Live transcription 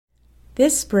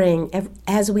This spring,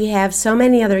 as we have so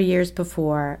many other years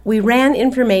before, we ran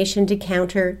information to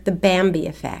counter the Bambi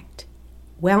effect.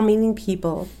 Well-meaning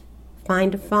people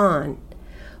find a fawn,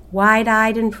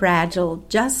 wide-eyed and fragile,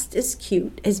 just as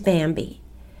cute as Bambi.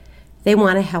 They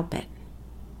want to help it.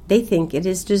 They think it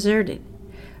is deserted.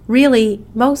 Really,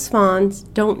 most fawns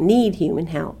don't need human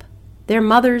help. Their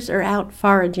mothers are out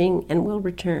foraging and will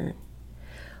return.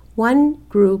 One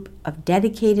group of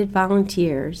dedicated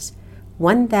volunteers,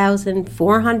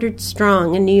 1,400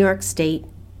 strong in New York State,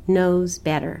 knows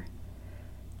better.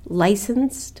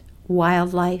 Licensed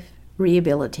wildlife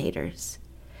rehabilitators.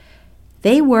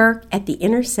 They work at the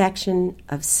intersection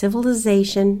of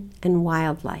civilization and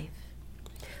wildlife.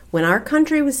 When our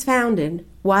country was founded,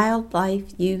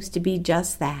 wildlife used to be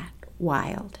just that,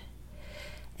 wild.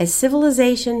 As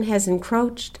civilization has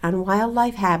encroached on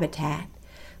wildlife habitat,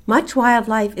 much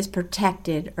wildlife is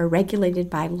protected or regulated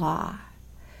by law.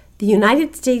 The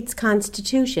United States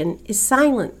Constitution is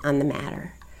silent on the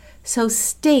matter, so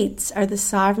states are the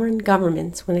sovereign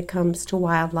governments when it comes to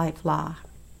wildlife law.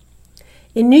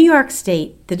 In New York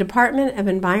State, the Department of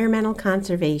Environmental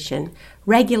Conservation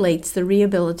regulates the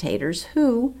rehabilitators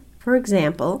who, for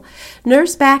example,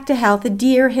 nurse back to health a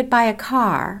deer hit by a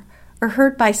car or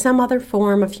hurt by some other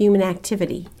form of human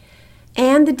activity.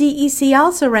 And the DEC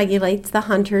also regulates the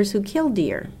hunters who kill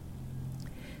deer.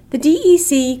 The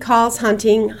DEC calls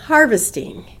hunting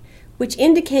harvesting, which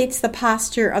indicates the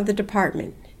posture of the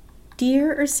department.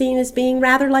 Deer are seen as being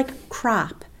rather like a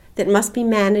crop that must be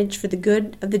managed for the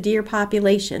good of the deer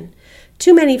population.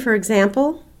 Too many, for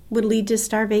example, would lead to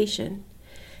starvation.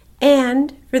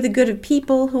 And for the good of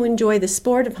people who enjoy the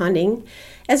sport of hunting,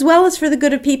 as well as for the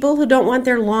good of people who don't want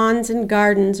their lawns and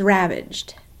gardens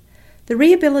ravaged. The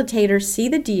rehabilitators see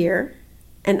the deer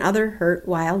and other hurt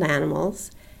wild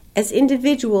animals as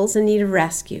individuals in need of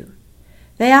rescue.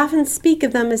 They often speak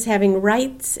of them as having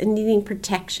rights and needing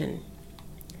protection.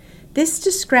 This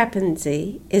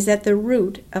discrepancy is at the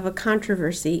root of a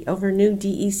controversy over new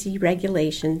DEC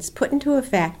regulations put into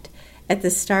effect at the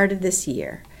start of this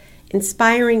year,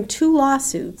 inspiring 2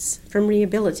 lawsuits from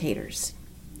rehabilitators.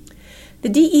 The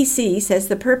DEC says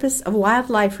the purpose of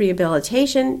wildlife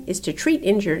rehabilitation is to treat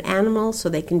injured animals so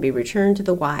they can be returned to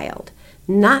the wild,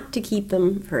 not to keep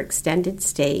them for extended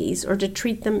stays or to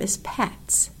treat them as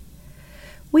pets.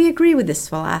 We agree with this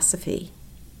philosophy.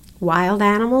 Wild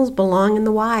animals belong in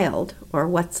the wild, or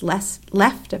what's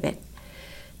left of it.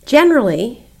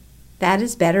 Generally, that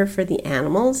is better for the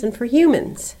animals and for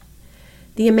humans.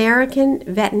 The American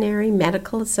Veterinary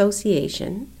Medical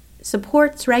Association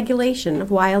supports regulation of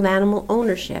wild animal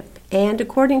ownership and,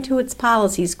 according to its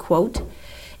policies, quote,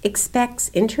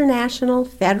 expects international,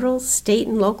 federal, state,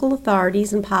 and local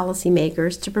authorities and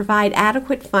policymakers to provide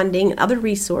adequate funding and other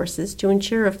resources to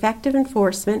ensure effective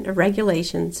enforcement of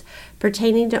regulations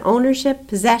pertaining to ownership,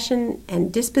 possession,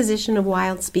 and disposition of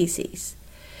wild species.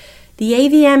 The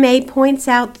AVMA points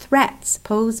out threats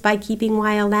posed by keeping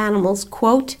wild animals,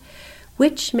 quote,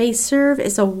 which may serve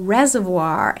as a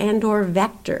reservoir and/or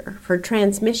vector for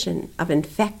transmission of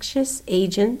infectious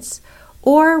agents,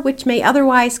 or which may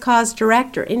otherwise cause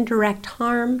direct or indirect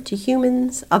harm to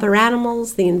humans, other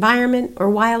animals, the environment, or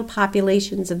wild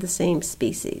populations of the same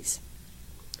species.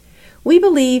 We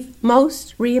believe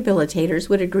most rehabilitators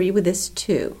would agree with this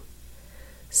too.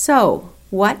 So,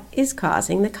 what is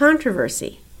causing the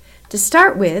controversy? To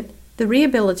start with, the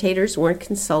rehabilitators weren't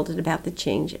consulted about the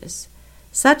changes.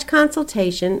 Such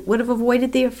consultation would have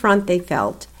avoided the affront they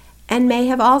felt and may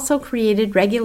have also created regulations